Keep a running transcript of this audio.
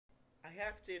I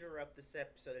have to interrupt this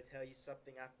episode to tell you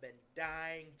something I've been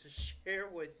dying to share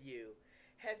with you.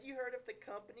 Have you heard of the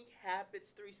company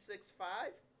Habits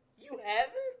 365? You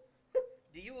haven't?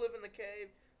 Do you live in the cave?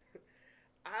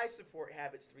 I support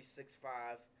Habits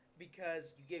 365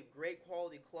 because you get great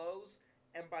quality clothes,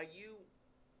 and by you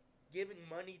giving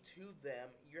money to them,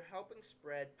 you're helping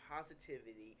spread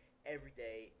positivity every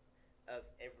day of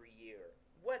every year.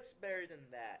 What's better than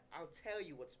that? I'll tell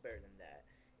you what's better than that.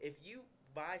 If you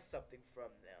buy something from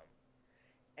them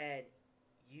and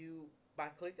you, by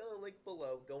clicking the link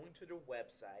below, going to their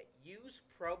website, use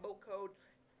promo code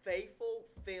Faithful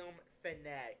Film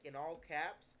Fanatic in all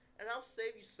caps, and I'll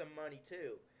save you some money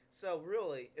too. So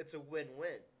really, it's a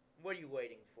win-win. What are you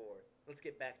waiting for? Let's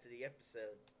get back to the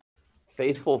episode.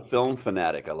 Faithful film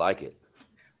fanatic. I like it.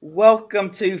 Welcome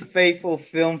to Faithful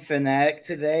Film Fanatic.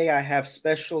 Today I have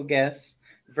special guests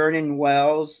Vernon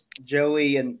Wells,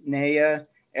 Joey and Naya,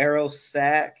 Errol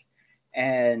Sack,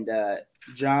 and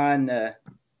John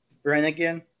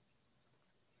Brennigan.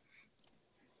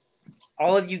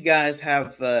 All of you guys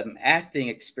have acting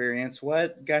experience.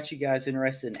 What got you guys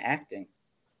interested in acting?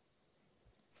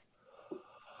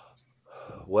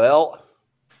 Well,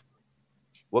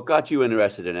 what got you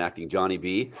interested in acting, Johnny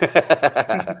B?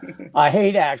 I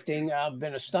hate acting. I've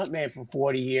been a stuntman for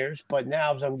 40 years, but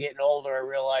now as I'm getting older, I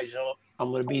realize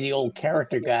I'm going to be the old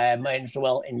character guy. I might as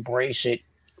well embrace it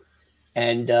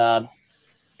and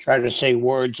try to say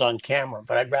words on camera.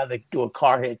 But I'd rather do a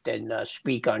car hit than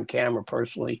speak on camera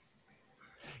personally.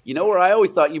 You know where I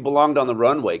always thought you belonged on the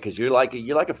runway because you're like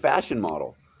a fashion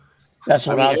model. That's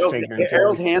what I was figuring.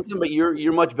 Errol's handsome, but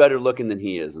you're much better looking than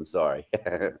he is. I'm sorry.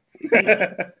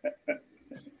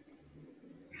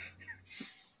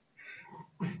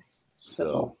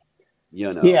 So,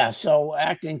 Yeah, so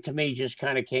acting to me just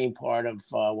kind of came part of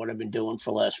what I've been doing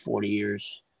for the last 40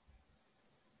 years.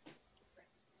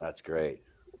 That's great.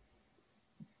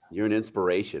 You're an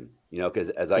inspiration, because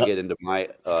as I get into my,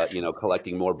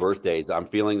 collecting more birthdays, I'm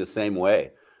feeling the same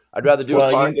way. I'd rather do a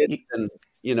car hit than,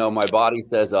 my body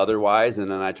says otherwise,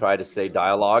 and then I try to say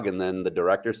dialogue, and then the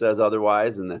director says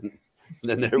otherwise, and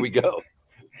then there we go.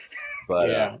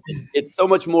 But it's so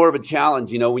much more of a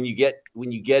challenge, when you get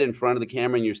in front of the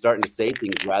camera and you're starting to say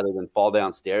things rather than fall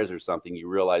downstairs or something. You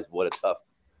realize what a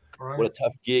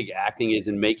tough gig acting is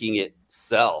and making it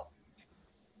sell.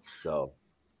 So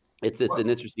it's an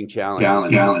interesting challenge. I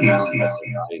enjoy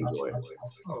it.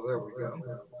 Oh, there we go.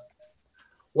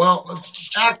 Well,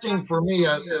 acting for me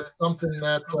is something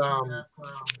that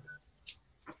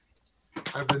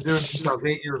I've been doing since I was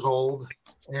 8 years old,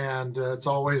 and it's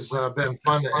always been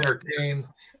fun to entertain.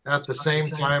 At the same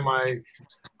time, I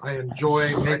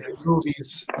enjoy making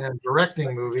movies and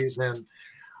directing movies, and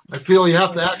I feel you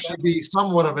have to actually be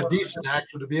somewhat of a decent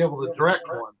actor to be able to direct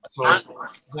one. So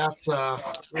that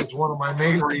is one of my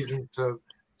main reasons to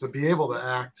be able to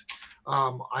act.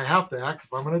 I have to act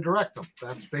if I'm going to direct them.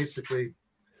 That's basically.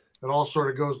 It all sort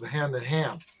of goes hand in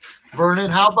hand. Vernon,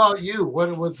 how about you?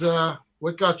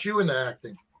 What got you into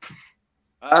acting?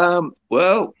 I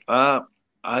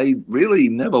really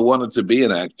never wanted to be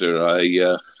an actor.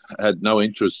 I had no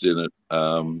interest in it.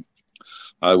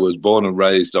 I was born and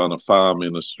raised on a farm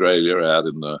in Australia, out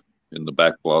in the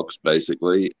back blocks,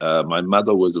 basically. My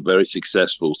mother was a very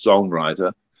successful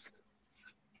songwriter.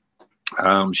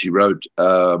 She wrote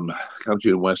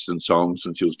country and western songs,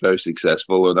 and she was very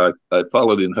successful. And I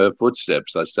followed in her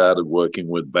footsteps. I started working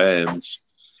with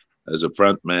bands as a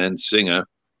frontman, singer.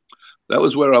 That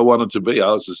was where I wanted to be.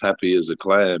 I was as happy as a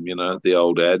clam, the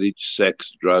old adage,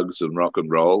 sex, drugs, and rock and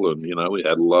roll. And, we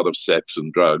had a lot of sex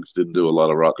and drugs, didn't do a lot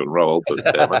of rock and roll, but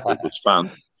damn it was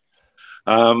fun.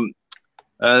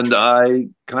 And I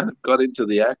kind of got into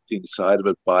the acting side of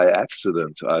it by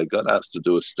accident. I got asked to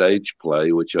do a stage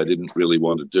play, which I didn't really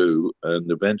want to do.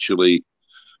 And eventually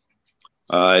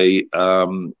I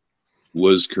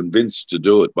was convinced to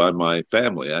do it by my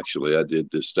family. Actually, I did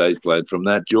this stage play. And from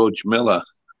that, George Miller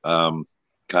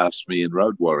cast me in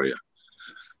Road Warrior.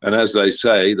 And as they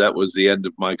say, that was the end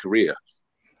of my career.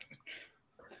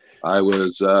 I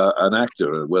was an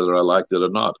actor, whether I liked it or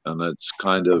not. And it's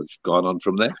kind of gone on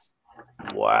from there.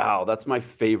 Wow, that's my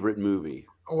favorite movie.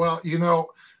 Well,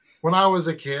 when I was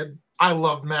a kid, I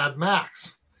loved Mad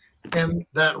Max. And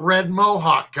that red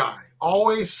mohawk guy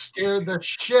always scared the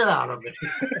shit out of me.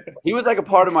 He was like a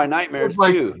part of my nightmares,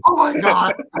 too. Oh, my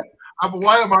God.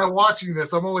 Why am I watching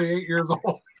this? I'm only 8 years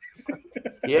old.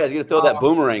 Yeah, he's going to throw that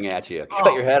boomerang at you.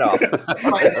 Cut your head off.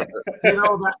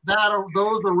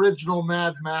 Those original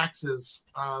Mad Maxes,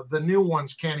 the new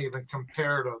ones can't even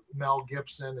compare to Mel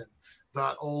Gibson and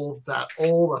that old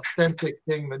authentic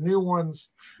thing. The new ones,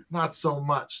 not so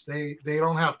much. They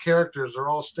don't have characters. They're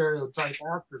all stereotype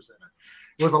actors in it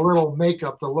with a little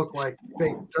makeup to look like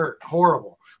fake dirt.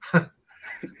 Horrible.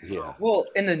 Yeah. Well,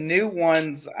 in the new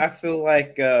ones, I feel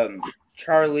like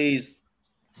Charlize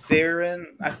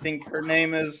Theron, I think her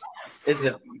name is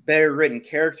a better written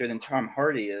character than Tom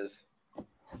Hardy is.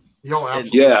 Yo,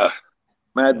 absolutely. Yeah,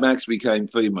 Mad Max became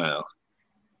female.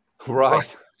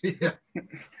 Right. Yeah.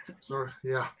 So,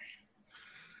 yeah.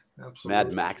 Absolutely.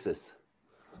 Mad Maxis.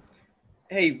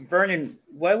 Hey, Vernon,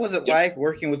 what was it like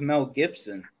working with Mel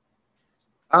Gibson?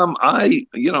 It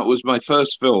was my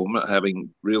first film,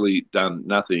 having really done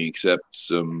nothing except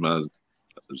some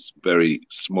very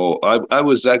small. I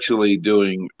was actually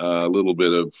doing a little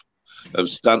bit of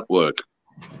stunt work.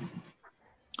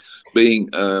 Being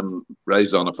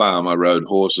raised on a farm, I rode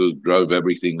horses, drove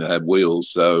everything that had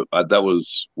wheels. So that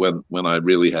was when I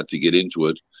really had to get into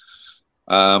it.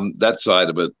 That side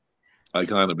of it, I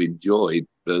kind of enjoyed.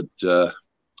 But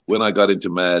when I got into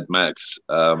Mad Max,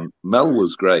 Mel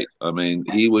was great. I mean,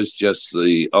 he was just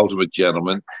the ultimate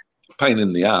gentleman. Pain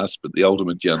in the ass, but the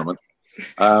ultimate gentleman.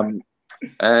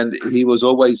 And he was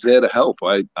always there to help.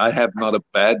 I have not a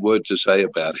bad word to say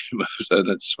about him. And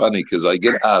it's funny because I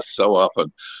get asked so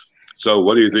often, so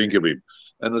what do you think of him?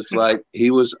 And it's like,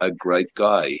 he was a great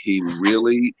guy. He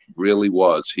really, really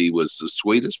was. He was the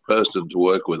sweetest person to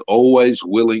work with, always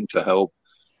willing to help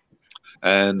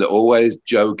and always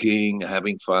joking,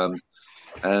 having fun.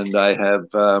 And I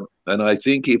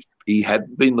think if he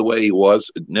hadn't been the way he was,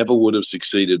 it never would have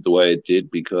succeeded the way it did,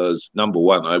 because number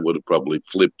one, I would have probably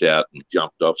flipped out and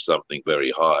jumped off something very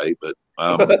high. But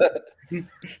I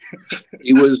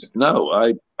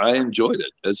enjoyed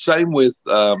it. Same with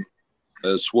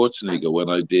Schwarzenegger when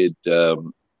I did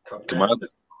Commander.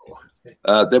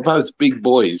 They're both big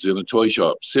boys in a toy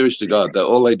shop. Serious to God,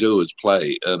 all they do is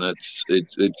play, and it's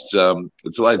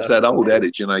like that old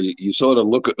adage, you sort of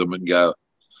look at them and go,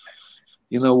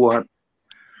 you know what?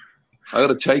 I got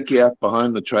to take you out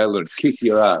behind the trailer and kick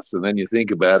your ass, and then you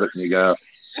think about it and you go,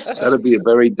 that'd be a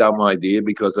very dumb idea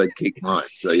because I'd kick mine.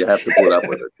 So you have to put up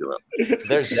with it.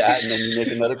 There's that, and then you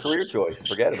make another career choice.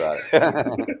 Forget about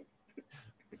it.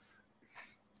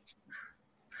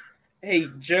 Hey,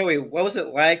 Joey, what was it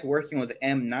like working with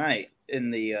M. Night in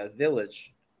the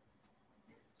Village?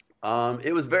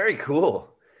 It was very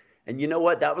cool. And you know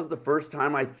what? That was the first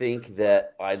time I think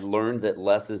that I learned that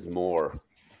less is more.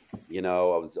 I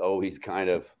was always kind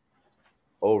of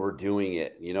overdoing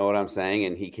it. You know what I'm saying?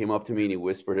 And he came up to me and he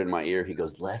whispered in my ear, he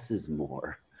goes, less is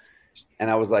more. And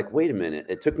I was like, wait a minute.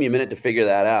 It took me a minute to figure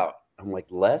that out. I'm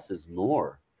like, less is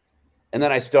more. And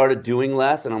then I started doing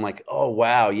less, and I'm like, oh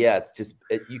wow, yeah, it's just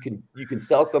you can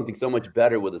sell something so much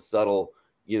better with a subtle,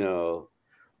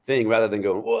 thing rather than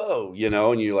going whoa,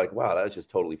 and you're like, wow, that was just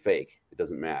totally fake. It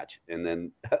doesn't match. And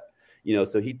then,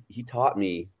 so he taught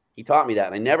me that,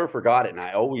 and I never forgot it, and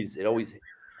I always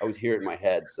hear it in my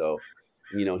head. So,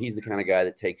 he's the kind of guy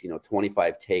that takes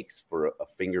 25 takes for a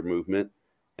finger movement,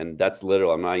 and that's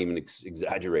literal. I'm not even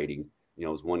exaggerating. It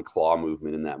was one claw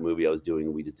movement in that movie I was doing,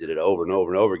 and we just did it over and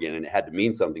over and over again, and it had to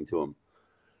mean something to him.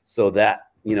 So that,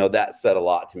 that said a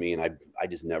lot to me, and I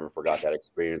just never forgot that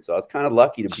experience. So I was kind of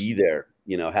lucky to be there,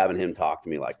 having him talk to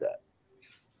me like that.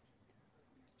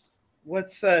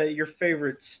 What's your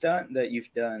favorite stunt that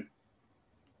you've done?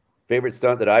 Favorite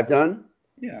stunt that I've done?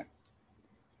 Yeah.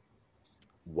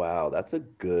 Wow, that's a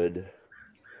good...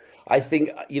 I think,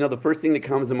 the first thing that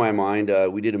comes to my mind,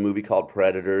 we did a movie called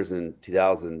Predators in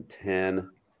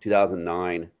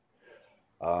 2009,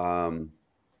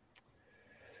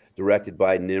 directed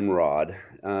by Nimrod.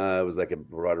 It was like a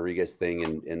Rodriguez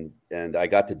thing, and I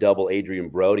got to double Adrian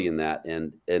Brody in that,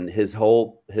 and his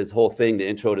whole thing, the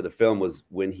intro to the film, was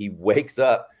when he wakes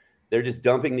up, they're just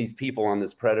dumping these people on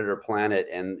this predator planet,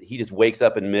 and he just wakes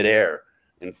up in midair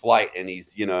in flight, and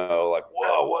he's like,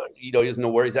 whoa, what, he doesn't know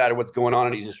where he's at or what's going on,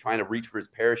 and he's just trying to reach for his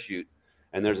parachute,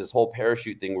 and there's this whole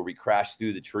parachute thing where we crash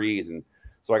through the trees, and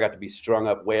so I got to be strung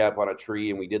up way up on a tree,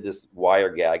 and we did this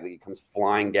wire gag that he comes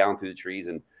flying down through the trees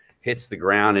and hits the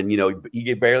ground, and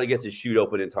he barely gets his chute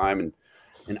open in time,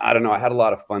 and I don't know, I had a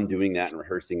lot of fun doing that and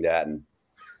rehearsing that, and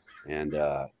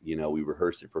we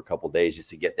rehearsed it for a couple of days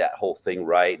just to get that whole thing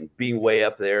right, and being way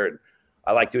up there, and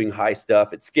I like doing high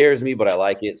stuff. It scares me, but I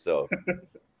like it. So,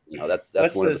 that's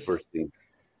one of the first things.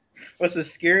 What's the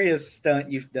scariest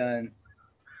stunt you've done?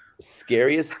 The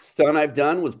scariest stunt I've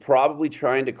done was probably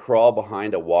trying to crawl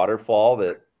behind a waterfall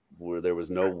where there was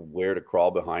nowhere to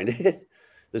crawl behind it.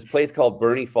 This place called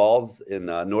Bernie Falls in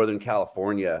Northern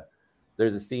California.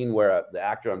 There's a scene where the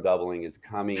actor I'm doubling is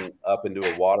coming up into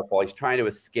a waterfall. He's trying to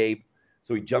escape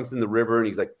So he jumps in the river and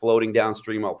he's like floating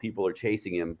downstream while people are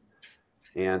chasing him.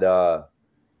 And,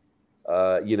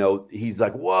 you know, he's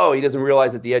like, whoa, he doesn't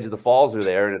realize that the edge of the falls are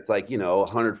there. And it's like, you know,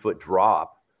 100-foot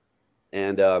drop.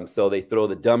 And so they throw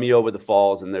the dummy over the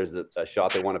falls, and there's a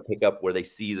shot they want to pick up where they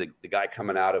see the guy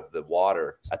coming out of the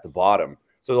water at the bottom.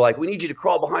 So they're like, we need you to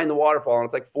crawl behind the waterfall. And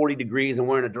it's like 40 degrees and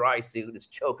we're in a dry suit. It's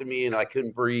choking me and I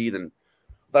couldn't breathe. And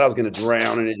I thought I was going to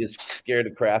drown, and it just scared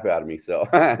the crap out of me. So,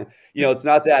 you know, it's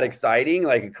not that exciting,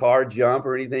 like a car jump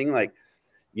or anything like,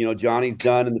 you know, Johnny's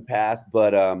done in the past,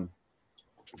 but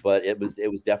it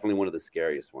was definitely one of the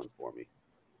scariest ones for me.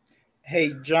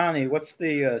 Hey, Johnny, what's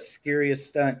the scariest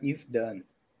stunt you've done?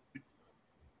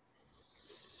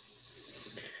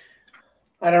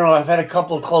 I don't know. I've had a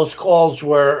couple of close calls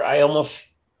where I almost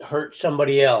hurt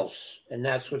somebody else, and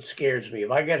that's what scares me. If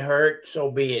I get hurt,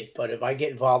 so be it. But if I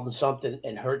get involved in something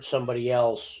and hurt somebody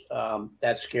else,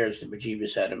 that scares the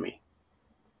bejeebus out of me.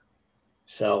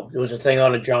 So there was a thing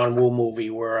on a John Woo movie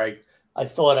where I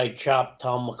thought I chopped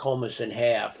Tom McComas in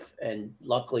half, and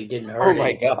luckily didn't hurt him. Oh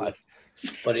my God.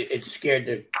 But it scared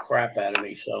the crap out of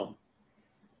me. So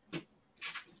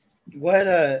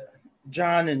What,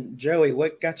 John and Joey,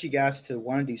 what got you guys to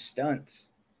want to do stunts?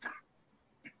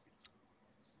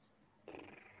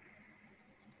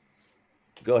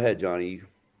 Go ahead, Johnny.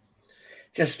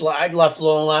 just I'd left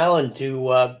Long Island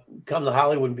to come to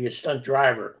Hollywood and be a stunt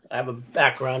driver. I have a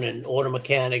background in auto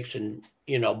mechanics and,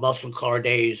 you know, muscle car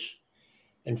days,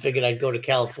 and figured I'd go to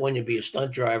California, be a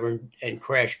stunt driver and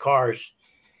crash cars.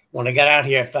 When I got out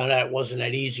here, I found out it wasn't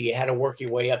that easy. You had to work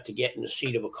your way up to get in the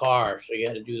seat of a car. So you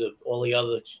had to do all the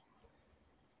other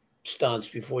stunts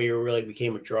before you really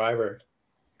became a driver.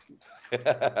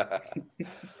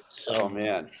 So, oh,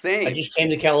 man. Same. I just came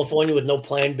to California with no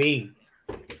plan B.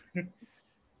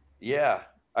 Yeah,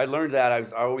 I learned that. I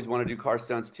always want to do car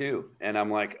stunts too. And I'm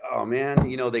like, oh, man,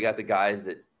 you know, they got the guys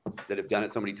that have done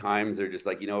it so many times. They're just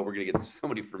like, you know, we're going to get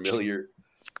somebody familiar,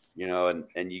 you know,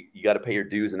 and you got to pay your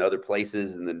dues in other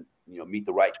places, and then, you know, meet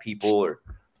the right people or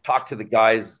talk to the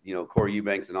guys, you know, Corey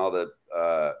Eubanks and all the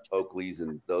Oakleys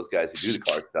and those guys who do the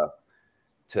car stuff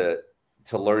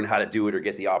to learn how to do it or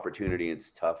get the opportunity.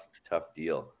 It's tough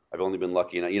deal. I've only been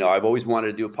lucky enough. You know, I've always wanted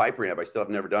to do a pipe ramp. I still have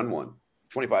never done one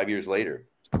 25 years later.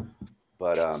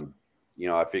 But, you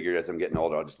know, I figured as I'm getting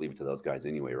older, I'll just leave it to those guys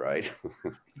anyway, right?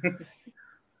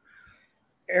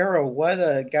 Arrow,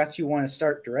 what got you want to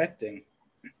start directing?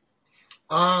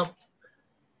 I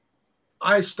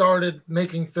started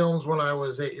making films when I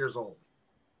was 8 years old.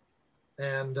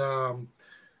 And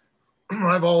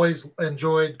I've always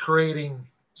enjoyed creating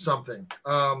something.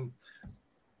 I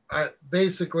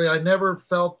never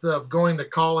felt going to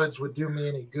college would do me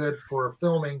any good for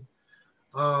filming.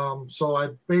 So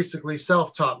I basically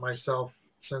self-taught myself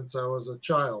since I was a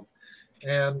child,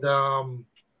 and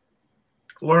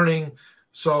learning.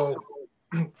 So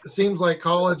it seems like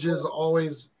colleges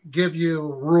always give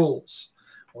you rules.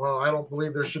 Well, I don't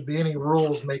believe there should be any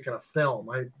rules making a film.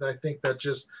 I think that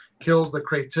just kills the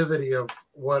creativity of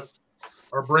what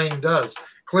our brain does.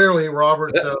 Clearly,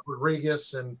 Robert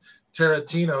Rodriguez and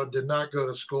Tarantino did not go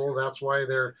to school. That's why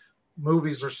their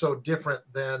movies are so different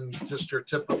than just your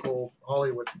typical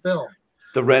Hollywood film.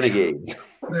 The Renegades.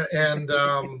 And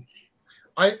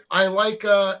I like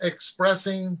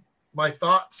expressing my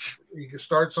thoughts. It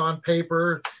starts on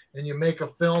paper and you make a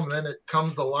film, then it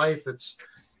comes to life. It's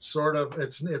sort of,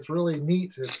 it's really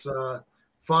neat. It's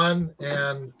fun,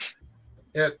 and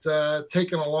it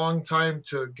taken a long time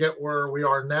to get where we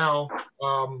are now.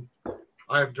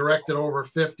 I've directed over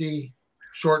 50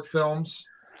 short films.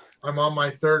 I'm on my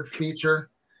third feature,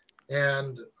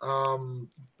 and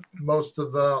most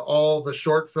of all the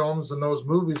short films and those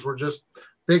movies were just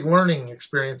big learning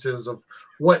experiences of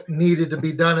what needed to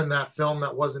be done in that film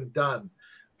that wasn't done.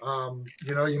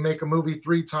 You know, you make a movie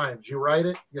 3 times. You write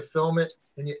it, you film it,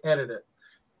 and you edit it.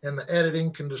 And the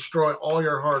editing can destroy all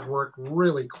your hard work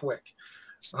really quick.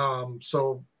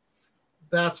 So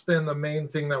that's been the main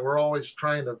thing that we're always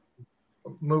trying to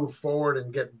move forward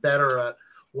and get better at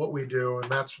what we do.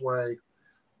 And that's why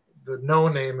the No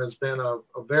Name has been a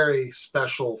very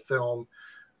special film,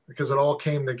 because it all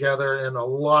came together and a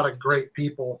lot of great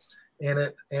people in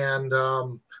it. And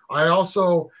I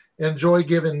also enjoy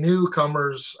giving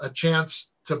newcomers a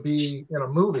chance to be in a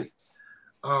movie.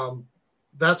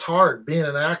 That's hard. Being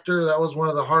an actor, that was one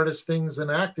of the hardest things in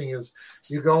acting, is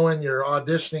you go in, you're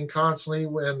auditioning constantly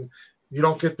when you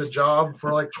don't get the job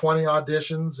for like 20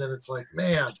 auditions. And it's like,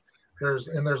 man, there's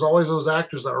always those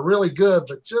actors that are really good,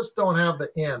 but just don't have the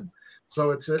end.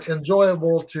 So it's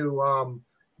enjoyable to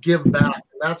give back.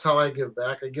 That's how I give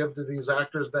back. I give to these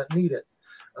actors that need it.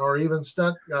 or even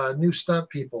new stunt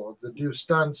people that do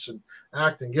stunts and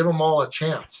acting. Give them all a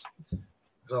chance.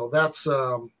 So that's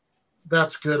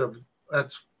good.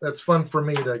 That's fun for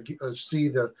me to see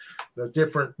the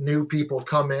different new people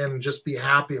come in and just be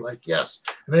happy. Like, yes,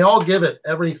 and they all give it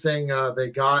everything they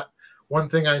got. One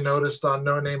thing I noticed on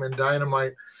No Name and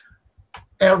Dynamite,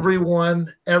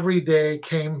 everyone every day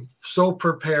came so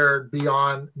prepared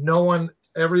beyond no one.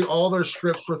 All their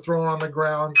scripts were thrown on the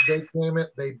ground. They came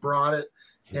it, they brought it,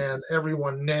 and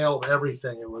everyone nailed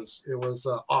everything. It was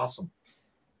awesome.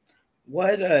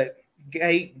 What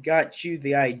got you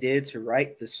the idea to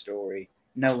write the story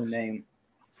No Name?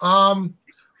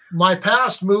 My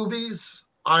past movies,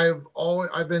 I've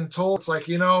been told it's like,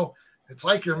 it's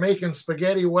like you're making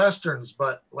spaghetti westerns,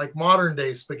 but like modern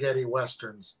day spaghetti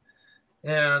westerns.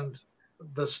 And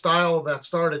the style that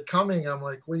started coming, I'm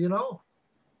like, well,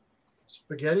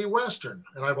 spaghetti western.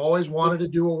 And I've always wanted to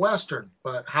do a western,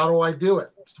 but how do I do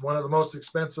it? It's one of the most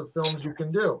expensive films you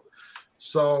can do.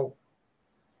 So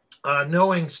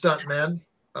knowing stuntmen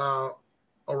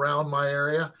around my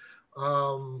area,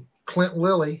 Clint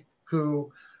Lilly,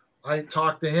 who I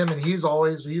talked to him, and he's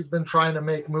been trying to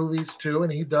make movies too,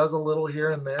 and he does a little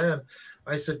here and there. And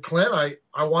I said, Clint,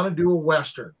 I want to do a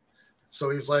western. So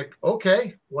he's like,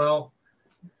 okay, well,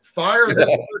 fire this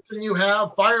person you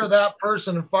have, fire that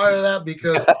person, and fire that,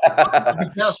 because I have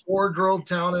the best wardrobe,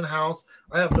 town, and house.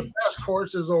 I have the best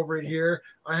horses over here.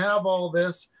 I have all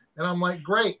this. And I'm like,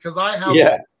 great, because I have all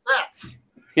the sets.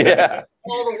 Yeah.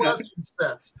 All the western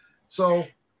sets. So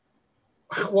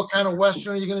what kind of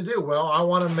western are you going to do? Well, I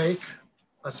want to make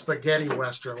a spaghetti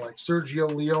western like Sergio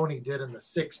Leone did in the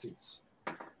 60s.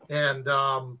 And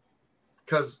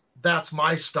because that's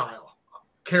my style.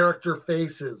 Character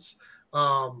faces,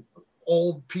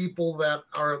 old people that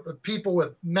are the people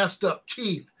with messed up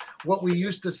teeth. What we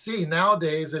used to see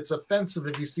nowadays, it's offensive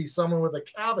if you see someone with a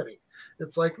cavity.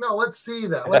 It's like, no, let's see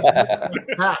that. Let's bring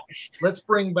that back. Let's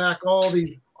bring back all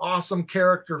these awesome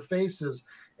character faces.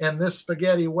 And this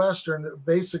spaghetti western,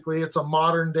 basically, it's a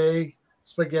modern day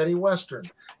spaghetti western.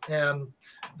 And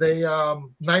they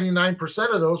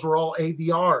 99% of those were all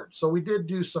ADR. So we did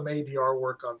do some ADR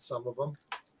work on some of them.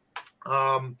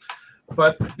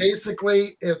 But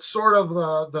basically, it's sort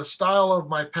of the style of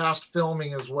my past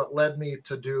filming is what led me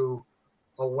to do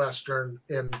a western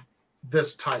in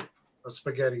this type, a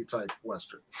spaghetti type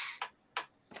western.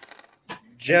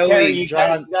 Terry, you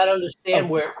got to understand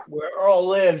where Earl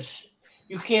lives.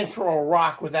 You can't throw a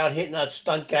rock without hitting a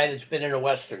stunt guy that's been in a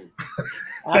western.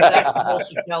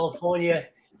 California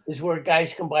is where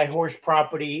guys can buy horse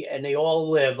property and they all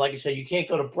live. Like I said, you can't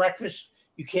go to breakfast.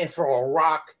 You can't throw a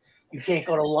rock. You can't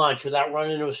go to lunch without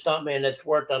running into a stuntman that's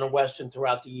worked on a western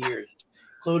throughout the years,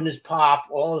 including his pop,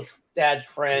 all his dad's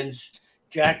friends,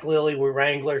 Jack Lilly with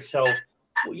Wrangler. So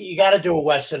you got to do a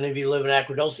western if you live in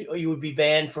Aqua Dulce, or you would be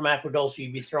banned from Aqua Dulce.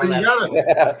 You'd be thrown out.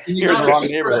 You got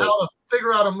to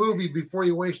figure out a movie before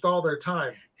you waste all their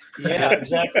time. Yeah,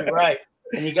 exactly right.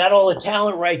 And you got all the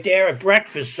talent right there at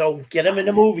breakfast, so get them in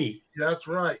the movie. That's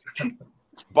right.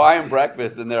 Buy them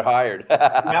breakfast and they're hired.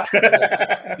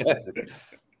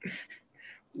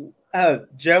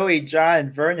 Joey,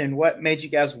 John, Vernon, what made you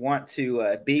guys want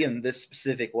to be in this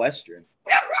specific western?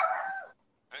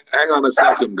 Hang on a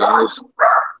second, guys.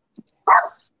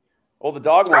 Oh, the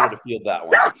dog wanted to field that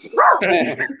one.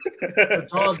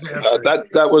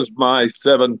 That was my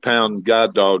 7-pound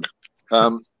guard dog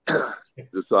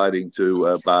deciding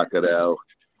to bark at our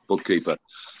bookkeeper.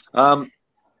 I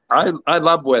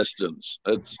love westerns.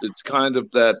 It's kind of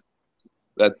that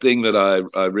thing that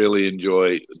I really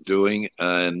enjoy doing,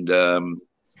 and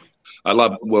I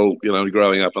love,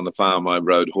 growing up on the farm, I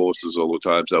rode horses all the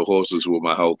time, so horses were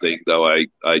my whole thing, though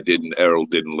Errol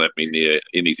didn't let me near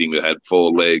anything that had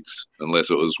 4 legs, unless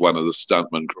it was one of the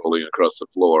stuntmen crawling across the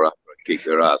floor after I kicked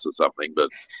their ass or something,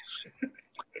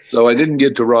 so I didn't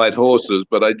get to ride horses,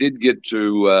 but I did get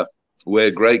to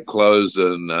wear great clothes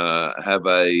and have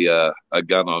a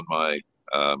gun on my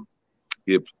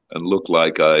hip and look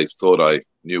like I thought I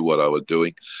knew what I was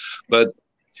doing. But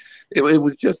it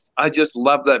was just, I just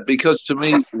love that, because to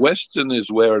me, Western is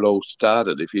where it all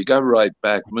started. If you go right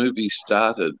back, movies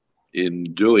started in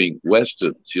doing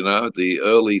Westerns, the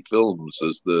early films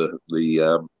as the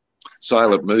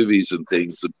silent movies and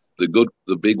things,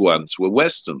 the big ones were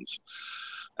Westerns.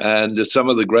 And some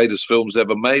of the greatest films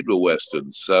ever made were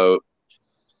Westerns. So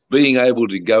being able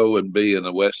to go and be in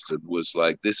a Western was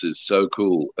like, this is so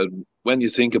cool. And when you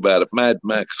think about it, Mad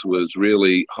Max was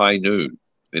really high noon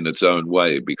in its own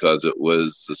way, because it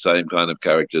was the same kind of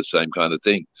character, same kind of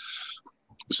thing.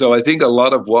 So I think a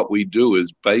lot of what we do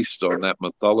is based on that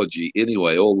mythology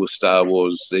anyway. All the Star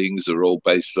Wars things are all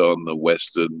based on the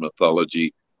Western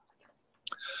mythology.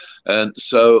 And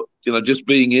so, just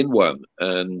being in one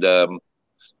and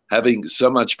having so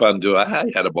much fun doing, I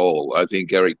had a ball. I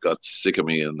think Eric got sick of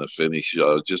me in the finish.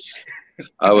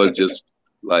 I was just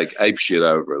like ape shit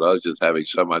over it. I was just having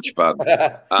so much fun.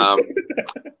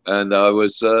 And I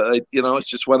was, it's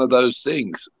just one of those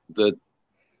things that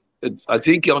I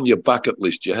think on your bucket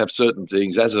list, you have certain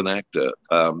things as an actor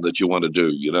that you want to do,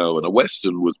 and a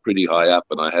Western was pretty high up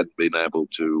and I hadn't been able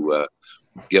to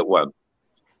get one.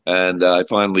 And I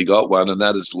finally got one, and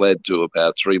that has led to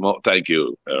about 3 more. Thank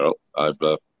you, Errol. I've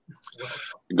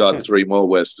got 3 more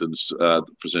Westerns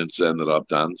since then that I've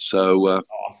done. So, awesome.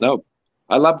 No,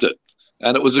 I loved it.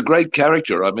 And it was a great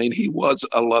character. I mean, he was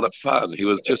a lot of fun. He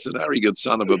was just an arrogant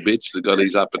son of a bitch that got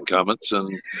his up and comings,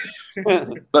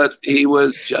 but he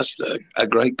was just a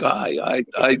great guy.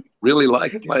 I really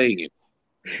liked playing him.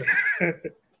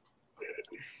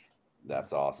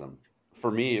 That's awesome. For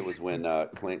me, it was when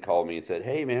Clint called me and said,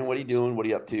 "Hey, man, what are you doing? What are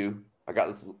you up to? I got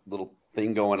this little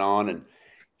thing going on," and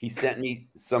he sent me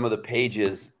some of the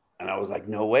pages, and I was like,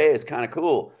 "No way! It's kind of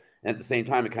cool." And at the same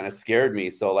time, it kind of scared me.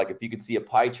 So like, if you could see a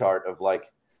pie chart of like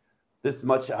this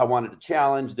much I wanted to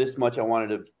challenge, this much I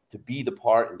wanted to be the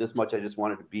part, and this much I just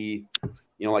wanted to be,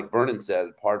 like Vernon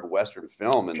said, part of a Western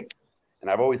film. And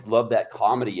I've always loved that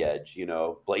comedy edge,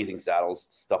 Blazing Saddles,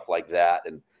 stuff like that.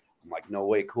 And I'm like, no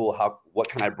way, cool. What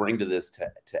can I bring to this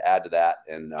to add to that?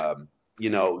 And,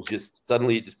 just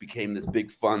suddenly it just became this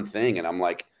big fun thing. And I'm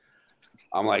like,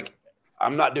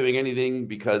 I'm not doing anything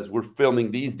because we're filming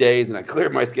these days, and I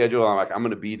cleared my schedule. I'm like, I'm going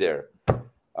to be there.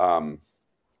 And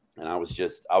I was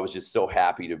just so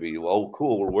happy to be, well,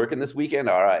 cool. We're working this weekend.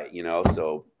 All right.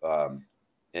 So,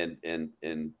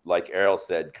 and like Errol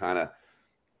said, kind of,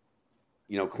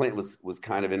 Clint was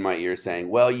kind of in my ear saying,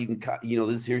 well, you can,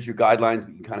 here's your guidelines, but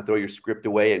you can kind of throw your script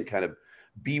away and kind of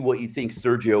be what you think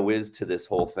Sergio is to this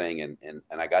whole thing. And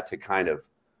I got to kind of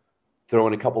throw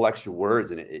in a couple extra words,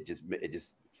 and it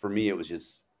just, for me, it was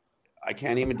just, I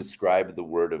can't even describe the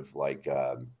word of like,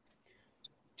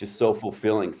 just so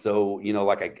fulfilling. So,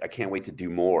 like I can't wait to do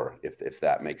more if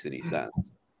that makes any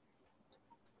sense.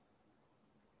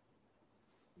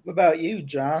 What about you,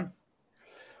 John?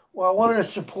 Well, I wanted to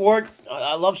support.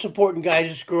 I love supporting guys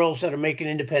and girls that are making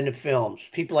independent films.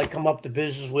 People I come up to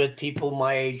business with, people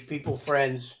my age, people,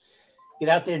 friends. Get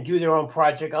out there and do their own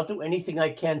project. I'll do anything I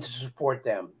can to support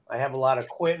them. I have a lot of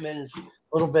equipment, a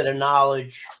little bit of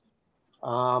knowledge.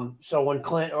 So when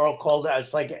Clint Earl called out,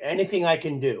 it's like anything I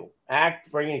can do.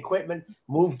 Act, bring in equipment,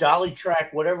 move dolly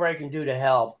track, whatever I can do to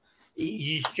help.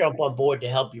 You just jump on board to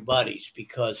help your buddies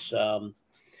because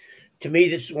to me,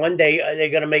 this one day they're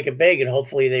going to make it big, and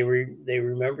hopefully they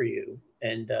remember you.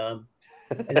 And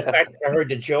in fact, I heard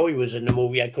that Joey was in the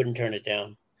movie. I couldn't turn it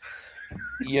down.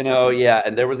 Yeah,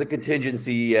 and there was a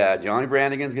contingency. Yeah, Johnny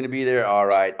Brannigan's going to be there. All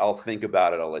right, I'll think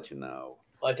about it. I'll let you know.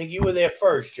 Well, I think you were there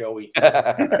first, Joey.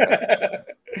 Yeah,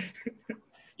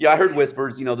 I heard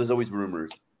whispers. There's always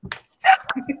rumors.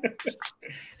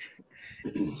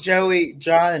 Joey,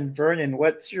 John, and Vernon,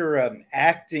 what's your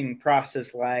acting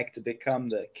process like to become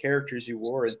the characters you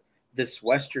wore in this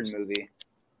Western movie?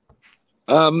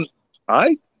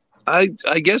 I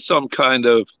guess I'm kind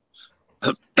of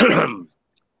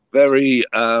very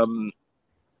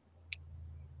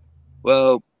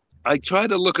well. I try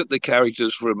to look at the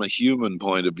characters from a human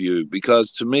point of view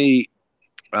because to me,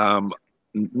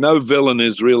 no villain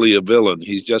is really a villain.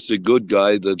 He's just a good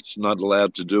guy that's not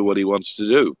allowed to do what he wants to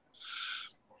do.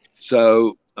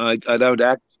 So I don't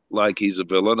act like he's a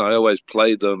villain. I always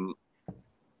play them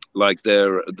like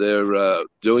they're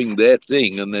doing their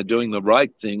thing and they're doing the right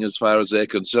thing as far as they're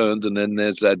concerned. And then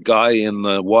there's that guy in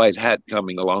the white hat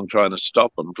coming along trying to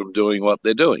stop them from doing what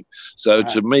they're doing. So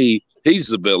to me, he's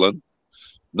the villain,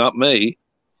 not me.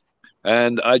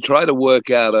 And I try to work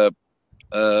out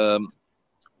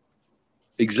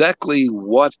exactly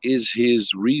what is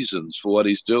his reasons for what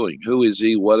he's doing. Who is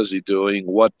he? What is he doing?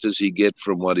 What does he get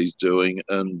from what he's doing?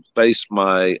 And base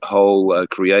my whole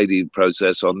creative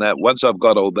process on that. Once I've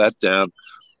got all that down,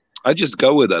 I just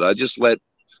go with it. I just let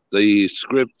the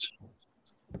script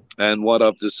and what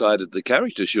I've decided the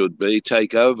character should be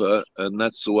take over, and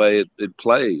that's the way it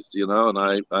plays, and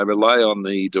I rely on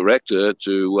the director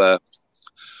to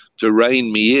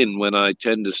rein me in when I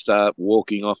tend to start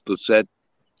walking off the set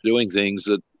doing things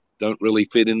that don't really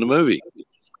fit in the movie.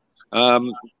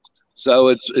 So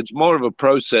it's more of a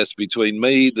process between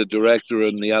me, the director,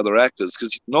 and the other actors,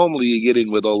 because normally you get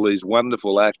in with all these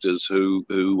wonderful actors who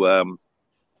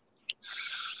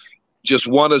just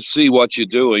want to see what you're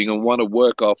doing and want to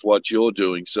work off what you're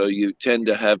doing. So you tend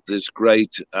to have this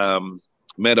great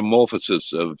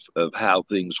metamorphosis of how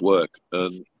things work,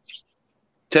 and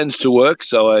tends to work.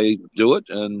 So I do it,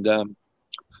 and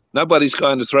nobody's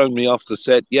kind of thrown me off the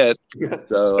set yet.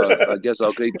 So I guess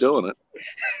I'll keep doing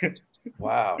it.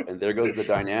 Wow. And there goes the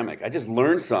dynamic. I just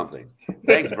learned something.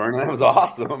 Thanks, Vernon. That was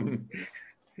awesome.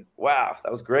 Wow.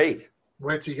 That was great.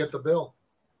 Wait till you get the bill.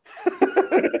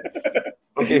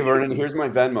 Okay, Vernon, here's my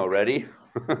Venmo. Ready?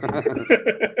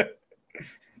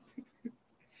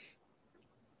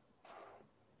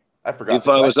 I forgot. If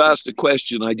I was asked a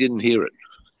question, I didn't hear it.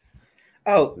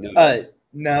 Oh,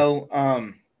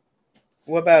 no.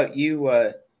 What about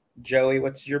you, Joey?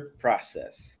 What's your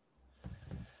process?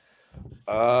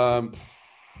 Wow.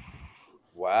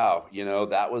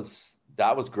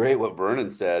 That was great what Vernon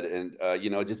said. And,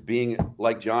 just being,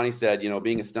 like Johnny said,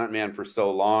 being a stuntman for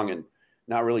so long and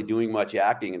not really doing much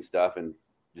acting and stuff, and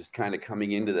just kind of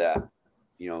coming into that,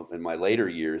 in my later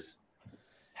years,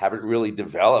 haven't really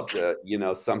developed,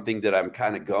 something that I'm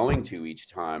kind of going to each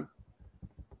time.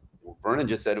 Vernon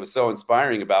just said it was so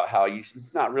inspiring about how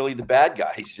he's not really the bad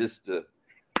guy. He's just a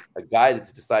guy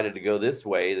that's decided to go this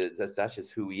way. That's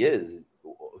just who he is.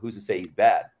 Who's to say he's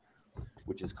bad?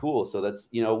 Which is cool. So that's,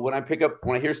 when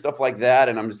I hear stuff like that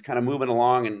and I'm just kind of moving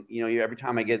along, and, every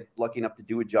time I get lucky enough to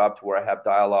do a job to where I have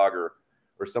dialogue or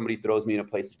somebody throws me in a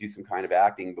place to do some kind of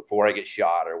acting before I get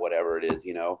shot or whatever it is,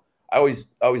 I always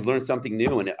learn something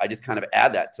new, and I just kind of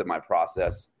add that to my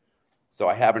process. So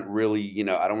I haven't really,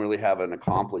 I don't really have an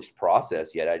accomplished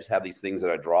process yet. I just have these things that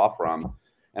I draw from,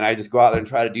 and I just go out there and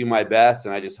try to do my best.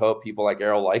 And I just hope people like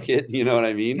Errol like it. You know what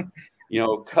I mean?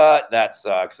 Cut, that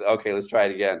sucks. Okay, let's try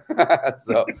it again.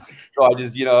 so I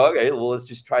just, okay, well, let's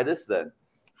just try this then.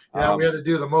 Yeah, we had to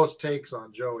do the most takes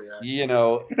on Joey. Actually.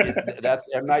 That's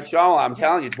M. Night Shyamalan. I'm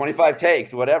telling you, 25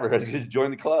 takes, whatever. Just join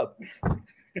the club.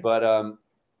 But, and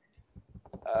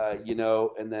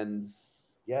then,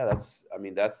 yeah, that's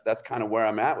kind of where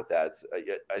I'm at with that.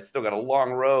 I still got a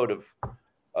long road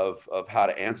of how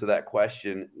to answer that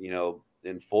question,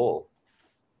 in full.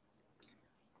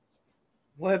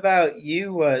 What about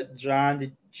you, John?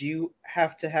 Did you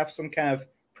have to have some kind of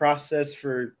process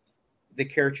for the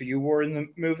character you were in the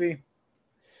movie?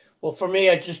 Well, for me,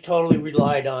 I just totally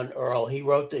relied on Earl. He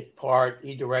wrote the part.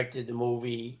 He directed the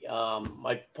movie.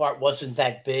 My part wasn't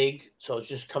that big, so it's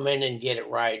just come in and get it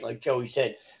right. Like Joey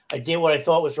said, I did what I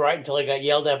thought was right until I got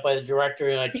yelled at by the director,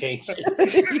 and I changed it. So I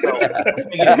figured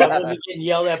if I wasn't getting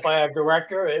yelled at by our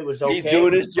director, it was okay. He's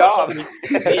doing his job.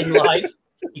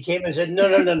 He came and said, no.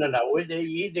 You're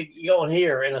going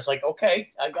here. And it's like,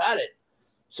 okay, I got it.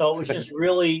 So it was just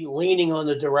really leaning on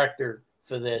the director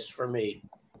for this for me.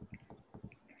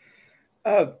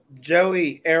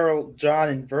 Joey, Errol, John,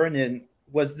 and Vernon,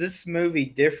 was this movie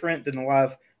different than a lot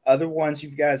of other ones you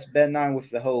guys been on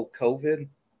with the whole COVID?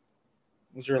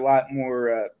 Was there a lot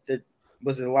more?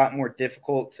 Was it a lot more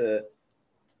difficult to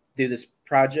do this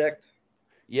project?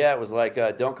 Yeah, it was like,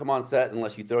 don't come on set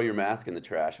unless you throw your mask in the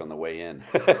trash on the way in.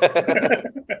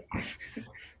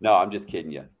 No, I'm just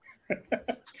kidding you.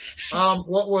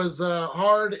 What was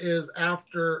hard is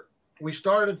after we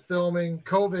started filming,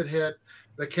 COVID hit.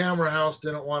 The camera house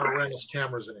didn't want to rent us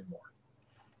cameras anymore.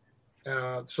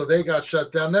 So they got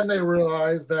shut down. Then they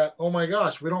realized that, oh my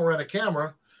gosh, we don't rent a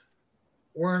camera.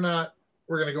 We're going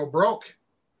to go broke.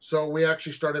 So we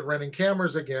actually started renting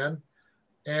cameras again.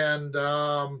 And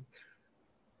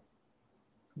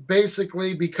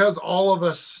basically, because all of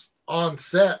us on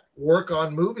set work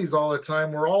on movies all the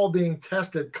time, we're all being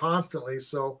tested constantly.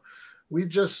 So we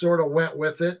just sort of went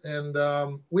with it. And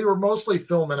we were mostly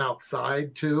filming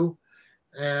outside too.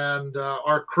 And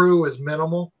our crew is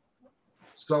minimal,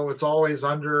 so it's always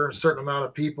under a certain amount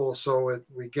of people. So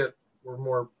we're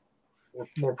more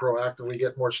proactive. We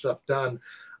get more stuff done.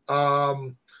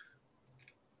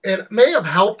 It may have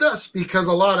helped us because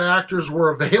a lot of actors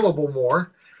were available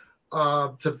more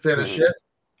to finish it.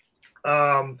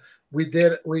 We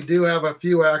do have a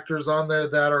few actors on there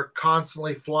that are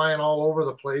constantly flying all over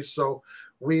the place. So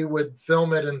we would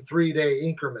film it in 3-day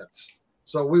increments.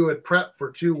 So we would prep for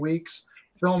 2 weeks.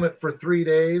 Film it for 3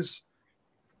 days,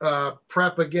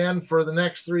 prep again for the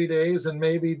next 3 days, and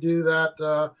maybe do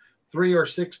that 3 or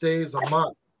 6 days a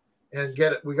month and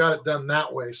get it. We got it done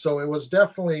that way. So it was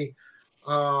definitely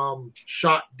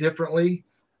shot differently,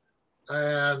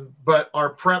 but our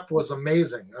prep was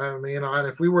amazing. I mean, and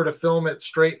if we were to film it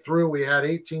straight through, we had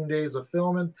 18 days of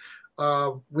filming.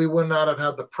 We would not have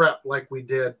had the prep like we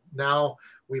did. Now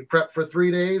we prep for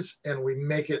 3 days and we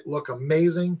make it look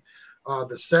amazing.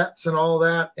 The sets and all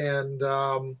that, and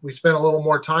we spent a little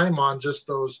more time on just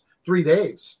those 3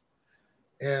 days.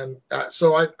 And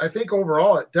so I think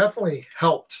overall it definitely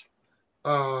helped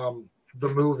the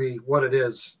movie what it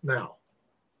is now.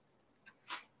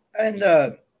 And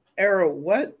Errol,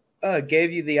 what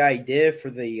gave you the idea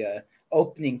for the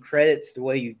opening credits the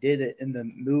way you did it in the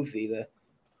movie, the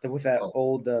with that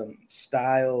old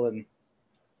style and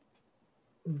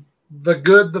the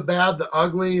good, the bad, the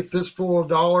ugly, fistful of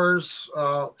dollars?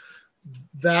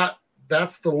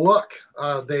 That's the look.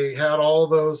 They had all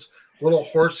those little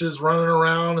horses running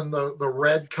around in the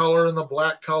red color and the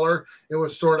black color. It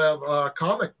was sort of a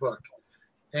comic book.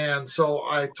 And so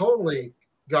I totally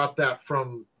got that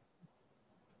from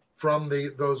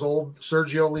those old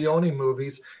Sergio Leone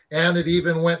movies. And it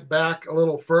even went back a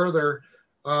little further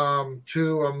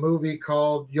to a movie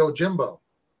called Yojimbo,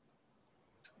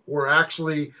 where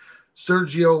actually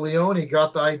Sergio Leone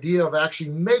got the idea of actually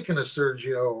making a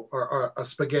Sergio or a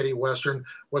spaghetti Western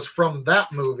was from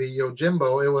that movie,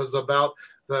 Yojimbo. It was about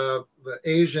the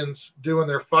Asians doing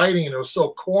their fighting, and it was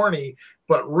so corny,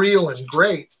 but real and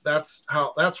great. That's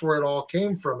where it all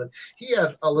came from. And he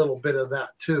had a little bit of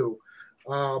that too.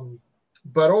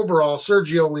 But overall,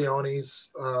 Sergio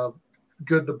Leone's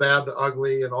Good, the Bad, the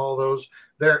Ugly, and all those,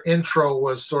 their intro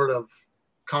was sort of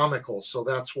comical. So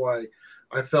that's why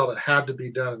I felt it had to be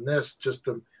done in this, just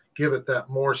to give it that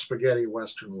more spaghetti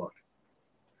Western look.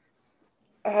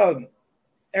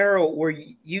 Errol, were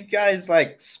you guys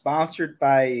like sponsored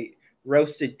by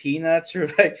Roasted Peanuts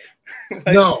or like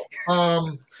No,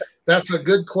 that's a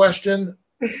good question.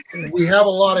 We have a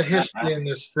lot of history in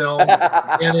this film,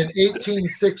 and in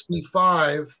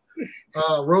 1865,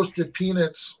 roasted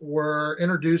peanuts were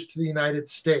introduced to the United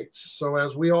States. So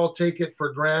as we all take it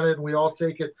for granted, we all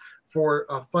take it for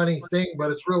a funny thing,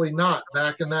 but it's really not.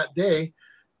 Back in that day,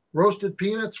 roasted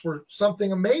peanuts were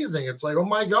something amazing. It's like, oh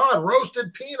my God,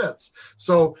 roasted peanuts.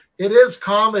 So it is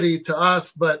comedy to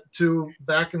us, but to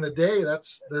back in the day,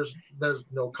 there's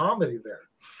no comedy there.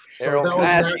 So Errol, that can was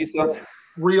I ask you something?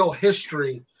 Real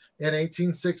history. In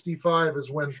 1865 is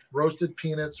when roasted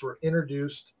peanuts were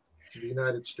introduced to the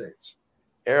United States.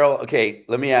 Errol, okay,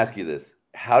 let me ask you this.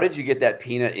 How did you get that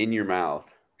peanut in your mouth?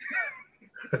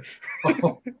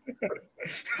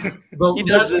 He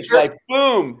does this like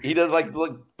boom. He does like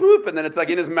boop, and then it's like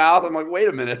in his mouth. I'm like, wait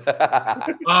a minute.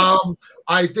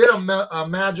 I did a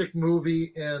magic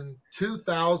movie in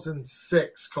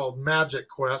 2006 called Magic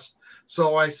Quest.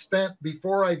 So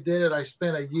before I did it, I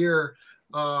spent a year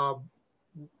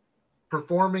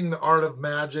performing the art of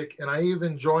magic, and I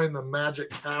even joined the Magic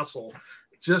Castle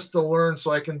just to learn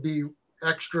so I can be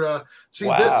extra. See,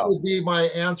 Wow. This would be my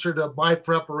answer to my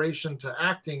preparation to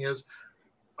acting is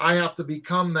I have to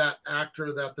become that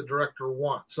actor that the director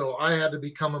wants. So I had to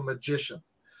become a magician.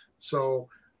 So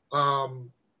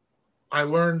I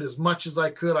learned as much as I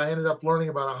could. I ended up learning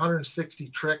about 160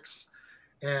 tricks,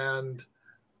 and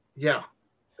yeah,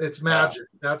 it's magic.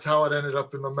 Wow. That's how it ended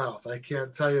up in the mouth. I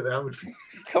can't tell you that would be.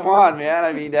 Come on, man.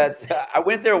 I mean, I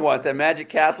went there once at Magic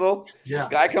Castle. Yeah.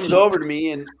 Guy comes over to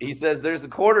me and he says, "There's a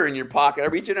quarter in your pocket." I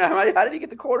reach in. How did he get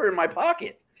the quarter in my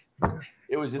pocket?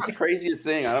 It was just the craziest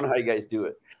thing. I don't know how you guys do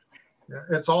it. Yeah,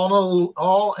 it's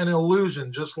all an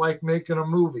illusion, just like making a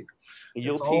movie.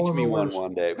 You'll teach me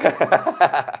one day.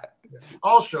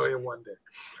 I'll show you one day.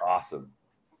 Awesome.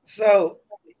 So,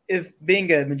 if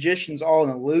being a magician's all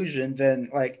an illusion, then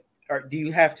do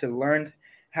you have to learn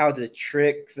how to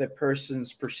trick the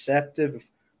person's perceptive of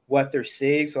what they're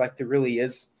seeing? So there really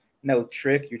is no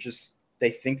trick.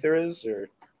 They think there is, or?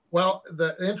 Well,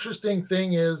 the interesting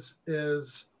thing is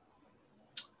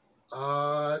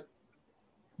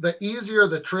the easier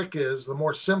the trick is, the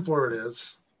more simpler it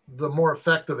is, the more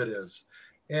effective it is.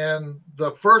 And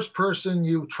the first person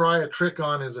you try a trick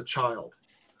on is a child.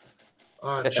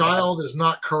 A child is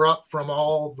not corrupt from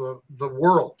all the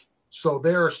world. So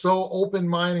they are so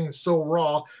open-minded and so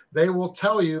raw, they will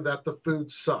tell you that the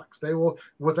food sucks. They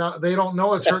don't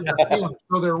know it's hurting their feelings,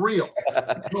 so they're real.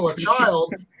 So a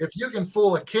child, if you can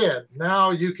fool a kid,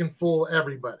 now you can fool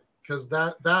everybody, because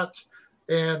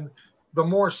and the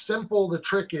more simple the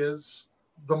trick is,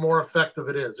 the more effective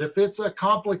it is. If it's a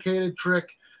complicated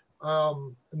trick,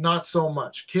 not so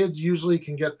much. Kids usually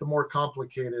can get the more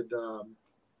complicated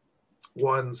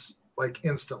ones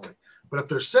instantly. But if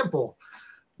they're simple,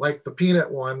 like the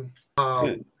peanut one,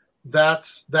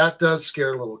 that does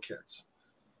scare little kids.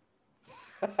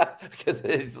 Because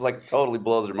it's totally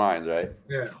blows their minds, right?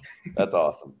 Yeah. That's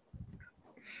awesome.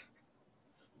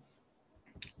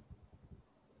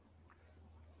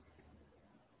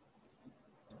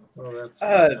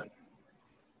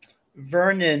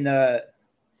 Vernon,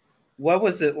 what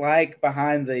was it like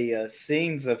behind the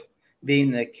scenes of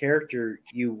being the character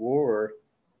you wore?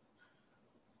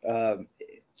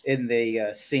 in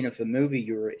the scene of the movie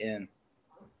you were in?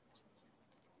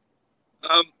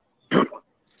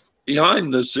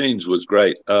 Behind the scenes was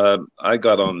great. I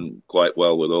got on quite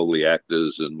well with all the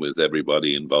actors and with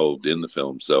everybody involved in the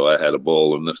film, so I had a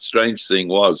ball. And the strange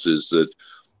thing is that,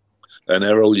 and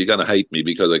Errol, you're going to hate me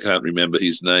because I can't remember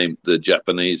his name, the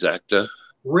Japanese actor.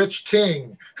 Rich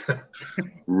Ting.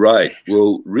 Right.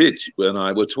 Well, Rich and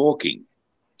I were talking.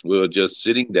 We were just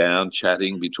sitting down,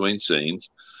 chatting between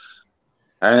scenes,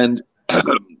 and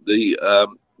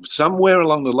somewhere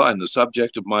along the line, the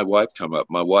subject of my wife come up.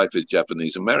 My wife is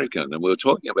Japanese American, and we were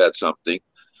talking about something,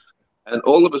 and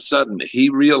all of a sudden he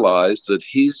realized that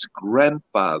his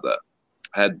grandfather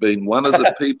had been one of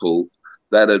the people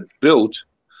that had built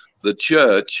the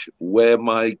church where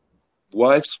my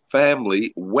wife's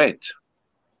family went.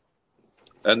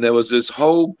 And there was this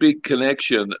whole big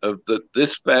connection of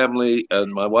this family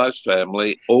and my wife's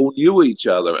family all knew each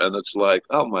other. And it's like,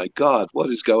 oh my God,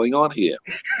 what is going on here?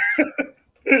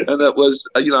 And it was,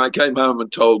 I came home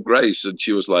and told Grace, and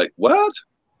she was like, what?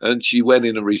 And she went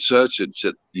in and researched and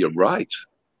said, you're right.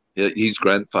 His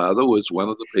grandfather was one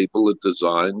of the people that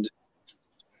designed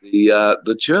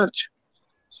the church.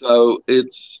 So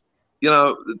it's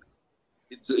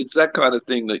that kind of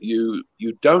thing that you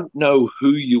don't know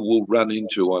who you will run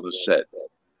into on a set.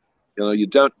 You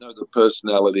don't know the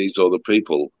personalities or the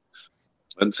people.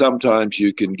 And sometimes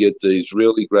you can get these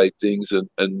really great things.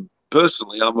 And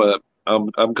personally,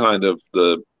 I'm kind of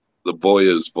the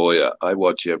voyeur's voyeur. I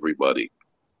watch everybody.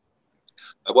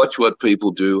 I watch what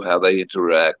people do, how they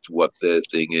interact, what their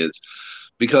thing is,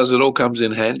 because it all comes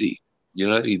in handy.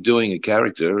 You're doing a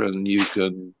character, and you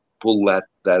can pull that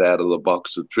out of the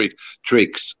box of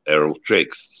tricks, Errol,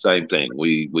 tricks. Same thing.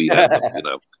 We have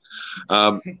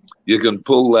them, you can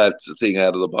pull that thing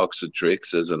out of the box of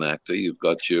tricks as an actor. You've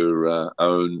got your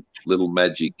own little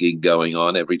magic gig going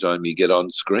on every time you get on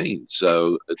screen.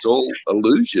 So it's all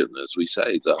illusion, as we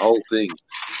say. The whole thing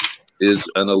is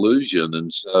an illusion,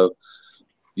 and so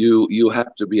you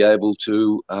have to be able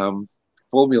to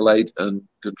formulate and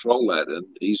control that. And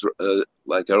he's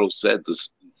like Errol said, the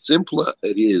simpler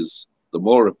it is, the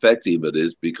more effective it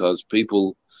is, because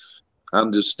people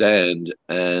understand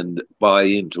and buy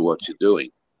into what you're doing.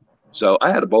 So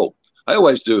I had a ball. I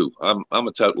always do. I'm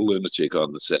a total lunatic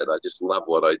on the set. I just love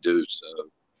what I do. So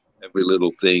every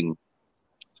little thing.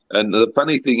 And the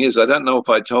funny thing is, I don't know if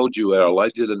I told you, Errol, I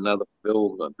did another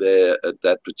film there at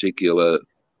that particular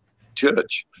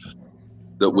church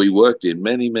that we worked in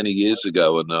many, many years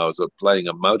ago. And I was playing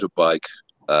a motorbike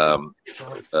a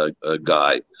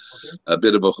guy, a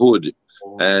bit of a hood.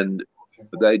 And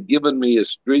they'd given me a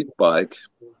street bike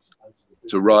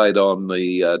to ride on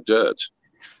the dirt.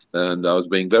 And I was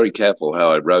being very careful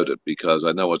how I rode it, because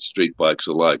I know what street bikes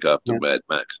are like after Mad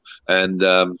Max. And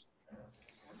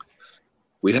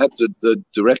we had the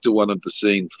director wanted the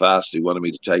scene fast. He wanted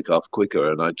me to take off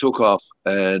quicker. And I took off,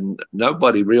 and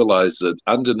nobody realized that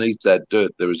underneath that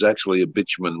dirt, there is actually a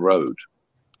bitumen road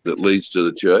that leads to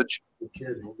the church.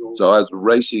 So I was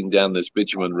racing down this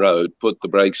bitumen road, put the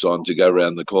brakes on to go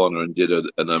around the corner, and did an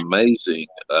amazing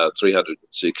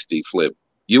 360 flip.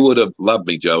 You would have loved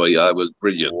me, Joey. I was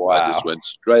brilliant. Wow. I just went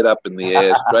straight up in the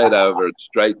air, straight over, and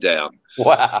straight down.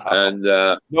 Wow. And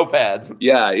no pads.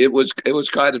 Yeah, it was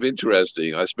kind of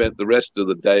interesting. I spent the rest of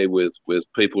the day with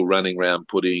people running around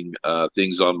putting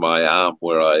things on my arm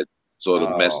where I sort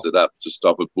of messed it up to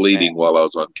stop it bleeding while I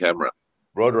was on camera.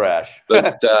 Road rash.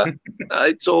 But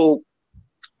it's all,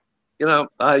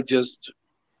 I just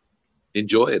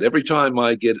enjoy it. Every time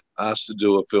I get asked to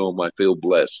do a film, I feel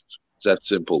blessed. It's that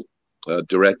simple. A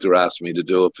director asked me to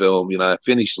do a film. I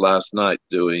finished last night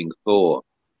doing Thor.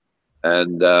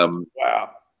 And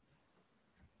wow.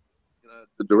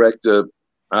 The director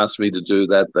asked me to do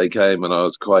that. They came, and I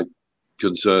was quite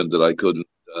concerned that I couldn't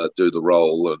do the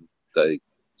role. And they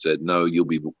said, no, you'll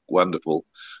be wonderful.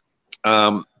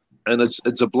 And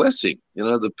it's a blessing,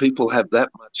 the people have that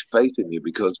much faith in you,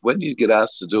 because when you get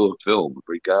asked to do a film,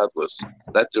 regardless,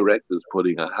 that director's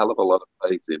putting a hell of a lot of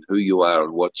faith in who you are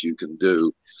and what you can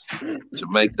do to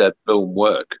make that film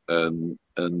work. And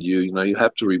you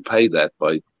have to repay that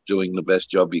by doing the best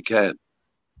job you can.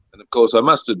 And of course, I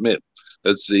must admit,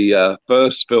 it's the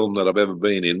first film that I've ever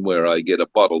been in where I get a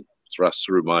bottle thrust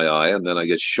through my eye and then I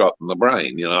get shot in the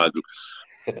brain.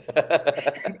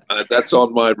 That's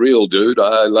on my reel, dude.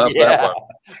 I love that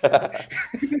one.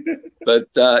 But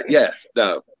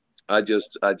I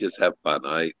just have fun.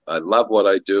 I love what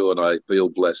I do, and I feel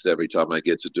blessed every time I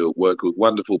get to do it. Work with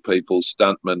wonderful people,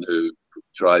 stuntmen who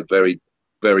try very,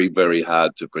 very, very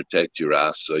hard to protect your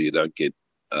ass so you don't get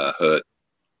hurt,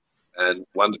 and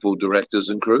wonderful directors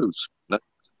and crews. That's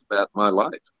about my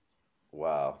life.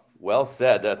 Wow. Well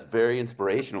said. That's very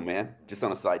inspirational, man. Just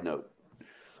on a side note.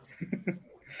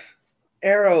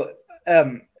 Errol,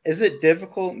 is it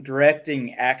difficult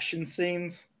directing action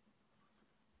scenes?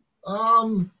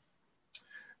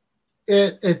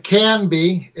 It can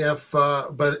be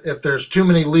but if there's too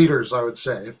many leaders, I would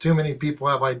say, if too many people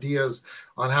have ideas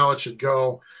on how it should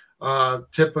go,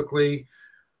 typically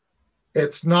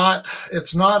it's not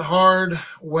hard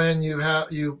when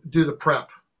you do the prep.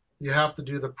 You have to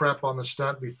do the prep on the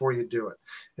stunt before you do it,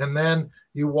 and then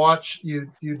you watch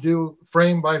you do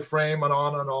frame by frame and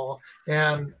on and all.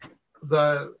 And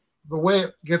the way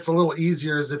it gets a little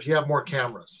easier is if you have more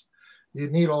cameras. You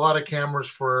need a lot of cameras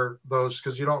for those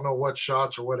because you don't know what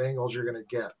shots or what angles you're going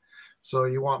to get. So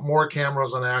you want more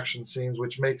cameras on action scenes,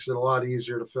 which makes it a lot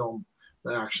easier to film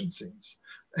the action scenes.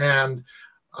 And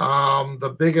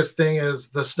the biggest thing is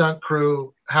the stunt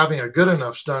crew, having a good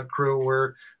enough stunt crew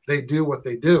where they do what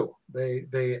they do.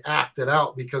 They act it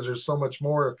out, because there's so much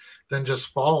more than just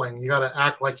falling. You got to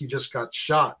act like you just got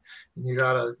shot, and you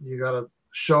got to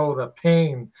show the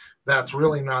pain that's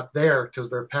really not there because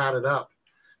they're padded up.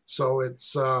 So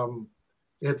it's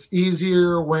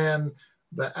easier when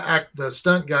the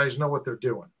stunt guys know what they're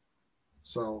doing.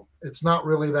 So it's not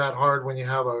really that hard when you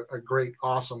have a great,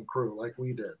 awesome crew like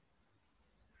we did.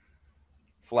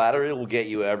 Flattery will get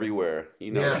you everywhere,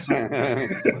 you know. Yes.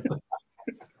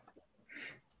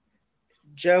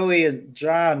 Joey and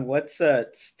John, what's a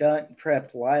stunt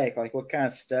prep like? Like, what kind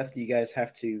of stuff do you guys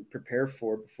have to prepare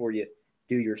for before you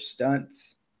do your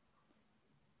stunts?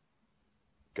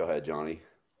 Go ahead, Johnny.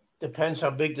 Depends how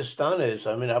big the stunt is.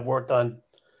 I mean, I've worked on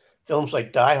films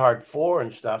like Die Hard 4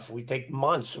 and stuff. We take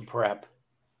months of prep.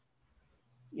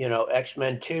 You know,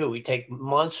 X-Men 2, we take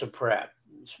months of prep.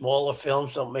 Smaller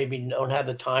films don't have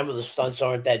the time, or the stunts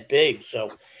aren't that big.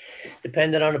 So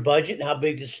depending on the budget and how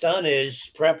big the stunt is,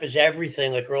 prep is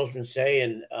everything, like Earl's been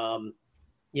saying.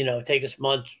 You know, take us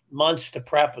months to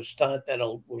prep a stunt that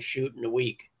we'll shoot in a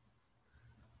week.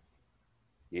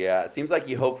 Yeah, it seems like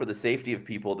you hope for the safety of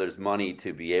people there's money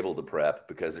to be able to prep,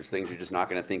 because there's things you're just not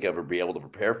going to think of or be able to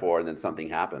prepare for, and then something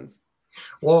happens.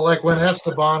 Well, like when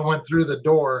Esteban went through the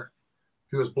door,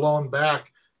 he was blown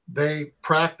back. They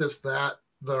practiced that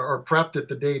or prepped it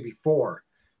the day before,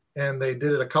 and they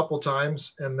did it a couple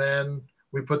times, and then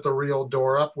we put the real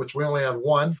door up, which we only had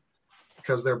one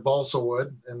because they're balsa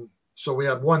wood, and so we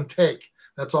had one take.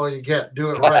 That's all you get.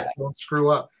 Do it right. Don't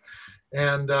screw up.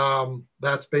 And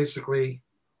that's basically,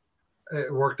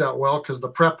 it worked out well because the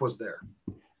prep was there.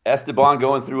 Esteban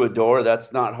going through a door,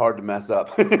 that's not hard to mess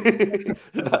up.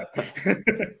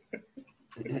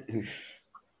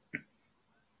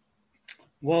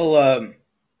 Well,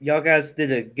 y'all guys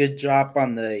did a good job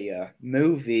on the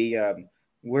movie.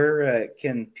 Whenever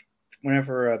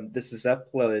this is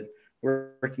uploaded,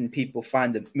 where can people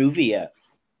find the movie at?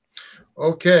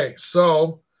 Okay,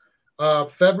 so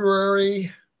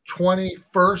February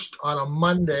 21st on a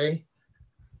Monday,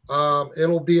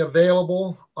 it'll be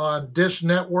available on Dish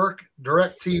Network,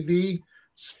 DirecTV,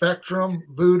 Spectrum,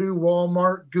 Vudu,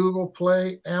 Walmart, Google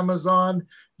Play, Amazon,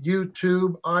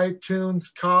 YouTube,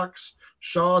 iTunes, Cox,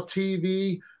 Shaw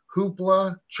TV,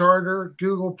 Hoopla, Charter,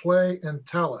 Google Play, and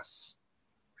TELUS.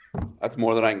 That's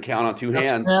more than I can count on two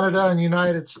hands. Canada and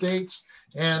United States,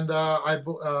 and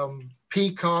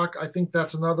Peacock. I think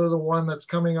that's the one that's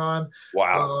coming on.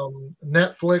 Wow.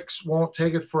 Netflix won't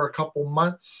take it for a couple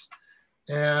months,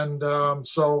 and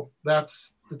so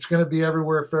it's going to be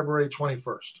everywhere February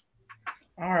 21st.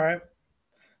 All right.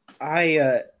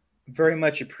 I very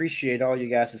much appreciate all you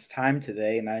guys' time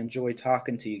today, and I enjoy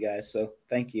talking to you guys. So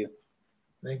thank you.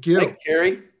 Thank you. Thanks,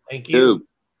 Terry. Thank you.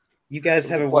 You guys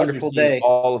have a wonderful day.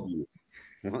 All of you.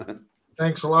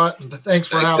 Thanks a lot, and thanks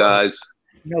for having guys. us.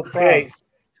 No problem. Okay.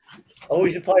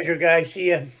 Always a pleasure, guys. See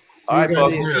you. All right,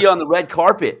 folks. See you on the red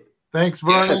carpet. Thanks,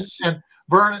 Vernon. Yes. And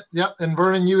Vernon, and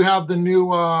Vernon, you have the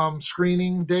new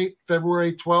screening date,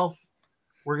 February 12th.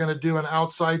 We're going to do an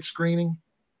outside screening.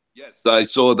 Yes, I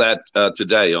saw that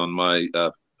today on my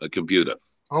computer.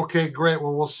 Okay, great.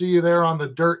 Well, we'll see you there on the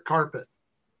dirt carpet.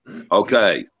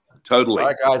 Okay, totally. All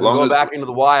right, guys. We'll go back into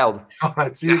the wild. All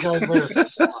right, see you guys later.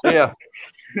 Yeah.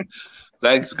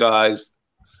 Thanks, guys.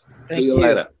 Thank See you you.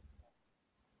 later.